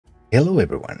Hello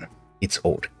everyone, it's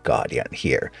Old Guardian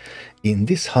here. In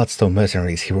this Hearthstone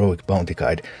Mercenaries Heroic Bounty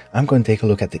Guide, I'm going to take a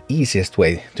look at the easiest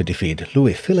way to defeat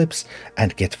Louis Phillips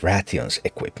and get Wrathion's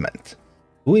equipment.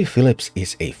 Louis Phillips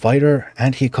is a fighter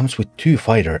and he comes with 2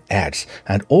 fighter adds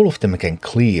and all of them can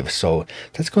cleave, so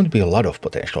that's going to be a lot of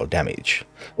potential damage.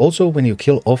 Also, when you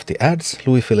kill off the adds,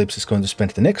 Louis Phillips is going to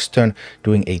spend the next turn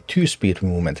doing a 2-speed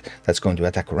movement that's going to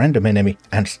attack a random enemy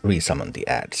and resummon the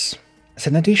adds. As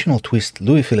an additional twist,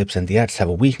 Louis Phillips and the adds have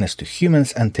a weakness to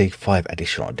humans and take 5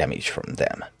 additional damage from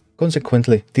them.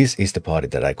 Consequently, this is the party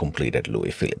that I completed Louis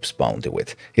Phillips bounty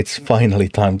with. It's finally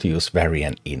time to use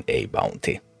Wrathion in a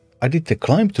bounty. I did the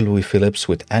climb to Louis Phillips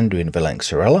with Anduin, Velen,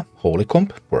 Xyrella, Holy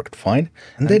Comp, worked fine.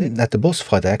 And then at the boss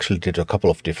fight I actually did a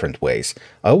couple of different ways.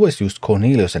 I always used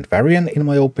Cornelius and Wrathion in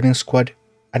my opening squad.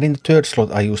 And in the 3rd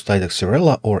slot I used either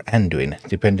Xyrella or Anduin,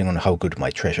 depending on how good my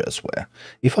treasures were.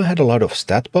 If I had a lot of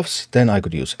stat buffs, then I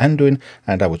could use Anduin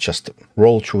and I would just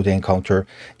roll through the encounter.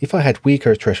 If I had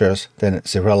weaker treasures, then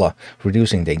Xyrella,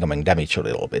 reducing the incoming damage a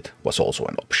little bit, was also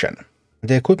an option.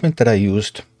 The equipment that I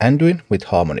used: Anduin with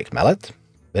Harmonic Mallet,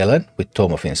 Velen with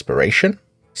Tome of Inspiration,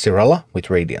 Xyrella with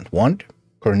Radiant Wand,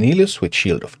 Cornelius with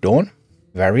Shield of Dawn,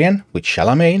 Wrathion with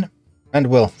Shalamain, and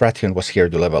well, Wrathion was here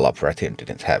to level up. Wrathion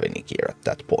didn't have any gear at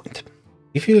that point.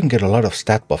 If you can get a lot of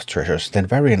stat buff treasures, then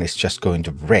Wrathion is just going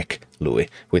to wreck Louis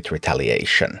with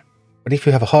Retaliation. But if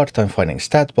you have a hard time finding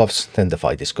stat buffs, then the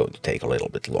fight is going to take a little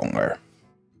bit longer.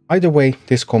 Either way,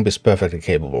 this comp is perfectly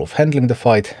capable of handling the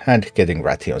fight and getting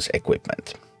Wrathion's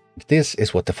equipment. This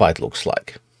is what the fight looks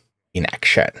like in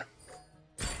action.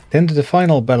 Then to the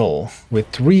final battle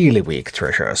with really weak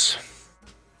treasures.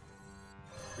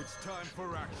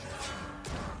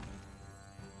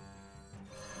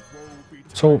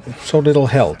 So little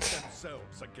health.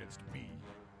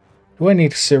 Do I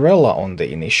need Xyrella on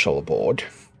the initial board?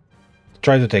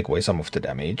 Try to take away some of the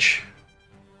damage.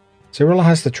 Xyrella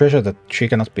has the treasure that she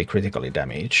cannot be critically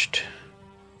damaged.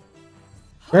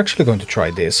 We're actually going to try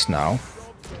this now.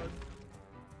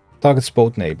 Targets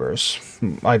both neighbors.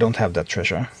 I don't have that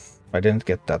treasure. I didn't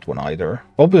get that one either.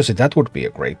 Obviously that would be a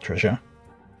great treasure.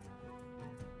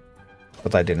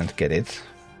 But I didn't get it.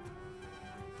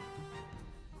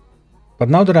 But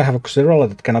now that I have a Xyrella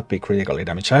that cannot be critically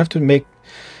damaged, I have to make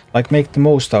the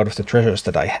most out of the treasures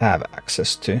that I have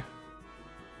access to.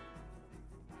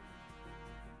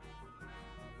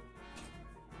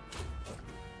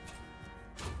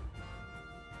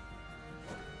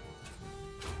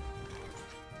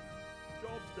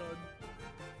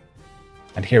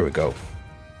 And here we go.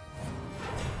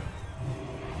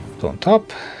 So on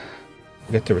top,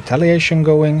 get the retaliation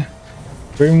going,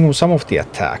 remove some of the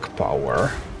attack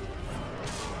power.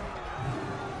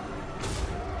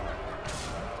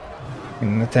 In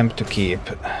an attempt to keep...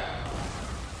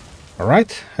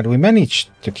 Alright, and we managed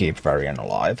to keep Wrathion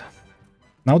alive.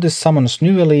 Now this summons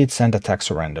new elites and attacks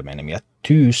a random enemy at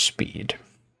 2 speed.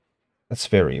 That's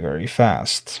very, very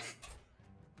fast.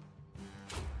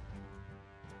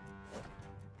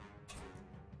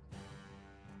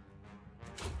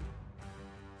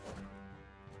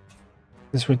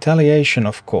 This retaliation,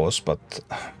 of course, but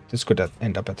this could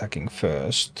end up attacking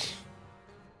first.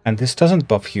 And this doesn't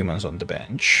buff humans on the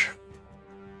bench.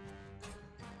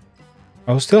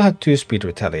 I will still have 2-speed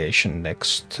retaliation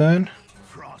next turn.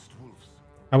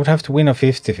 I would have to win a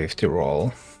 50-50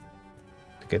 roll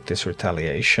to get this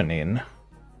retaliation in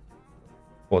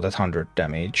for that 100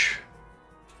 damage.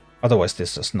 Otherwise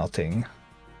this does nothing.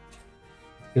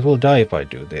 It will die if I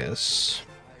do this.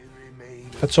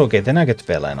 That's okay, then I get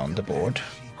Velen on the board.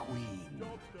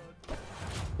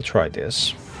 We'll try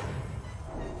this.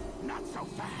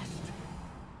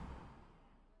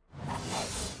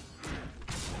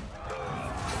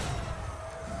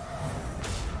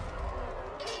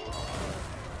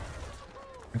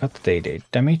 I got the day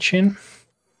damage in.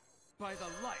 By the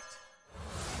light.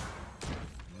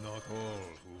 Not all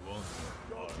who want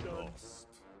are lost.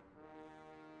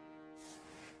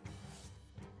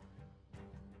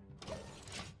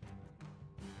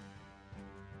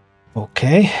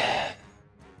 Okay.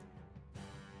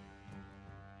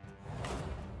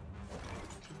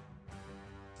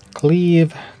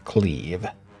 Cleave, cleave,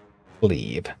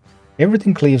 cleave.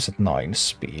 Everything cleaves at 9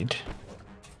 speed.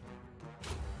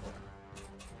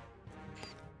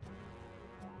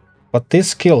 But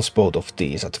this kills both of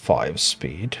these at 5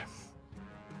 speed.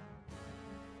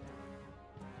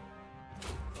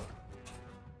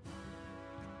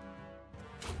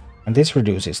 And this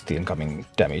reduces the incoming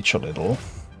damage a little.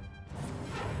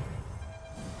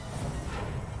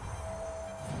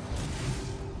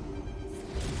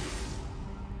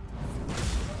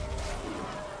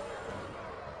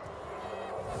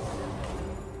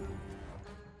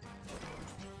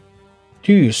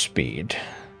 2 speed.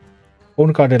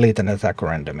 Own card, elite, and attack a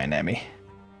random enemy.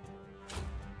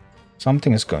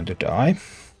 Something is going to die.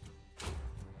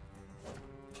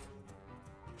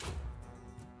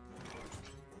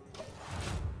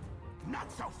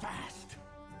 Not so fast.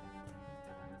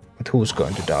 But who's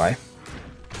going to die?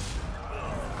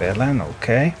 Belen,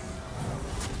 okay.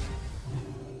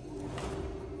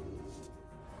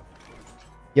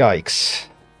 Yikes.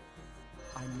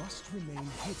 I must remain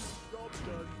hidden.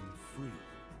 Free.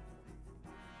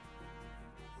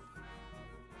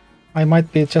 I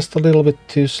might be just a little bit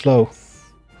too slow.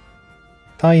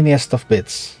 Tiniest of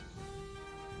bits.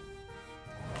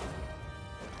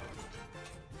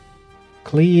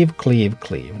 Cleave, cleave,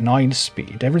 cleave. 9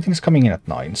 speed. Everything's coming in at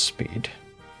 9 speed.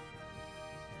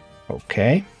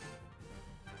 Okay.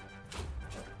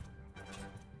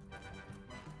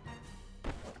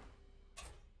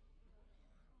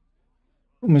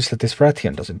 Problem is that this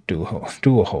Wrathion doesn't do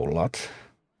a whole lot.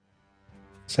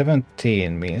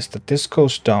 17 means that this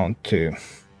goes down to...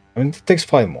 I mean, it takes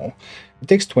 5 more. It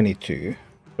takes 22.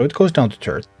 So it goes down to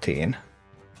 13.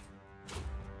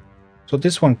 So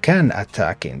this one can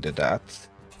attack into that.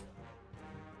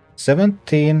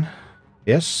 17.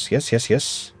 Yes, yes, yes,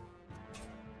 yes.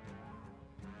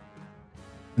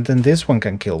 And then this one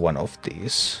can kill one of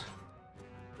these.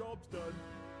 Job's done.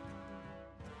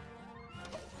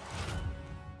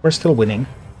 We're still winning.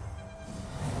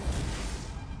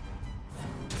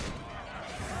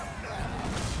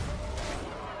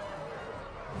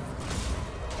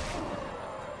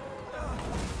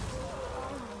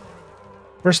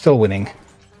 We're still winning.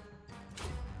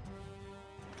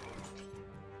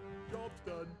 Job's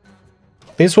done.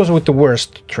 This was with the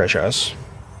worst treasures.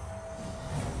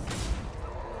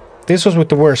 This was with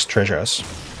the worst treasures.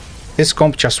 This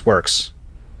comp just works.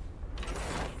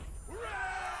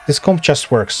 This comp just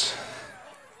works.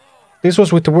 This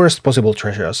was with the worst possible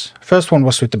treasures. First one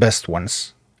was with the best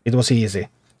ones. It was easy.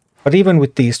 But even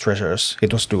with these treasures,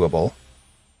 it was doable.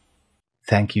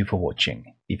 Thank you for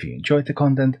watching. If you enjoyed the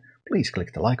content, please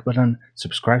click the like button,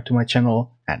 subscribe to my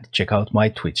channel, and check out my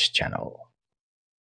Twitch channel.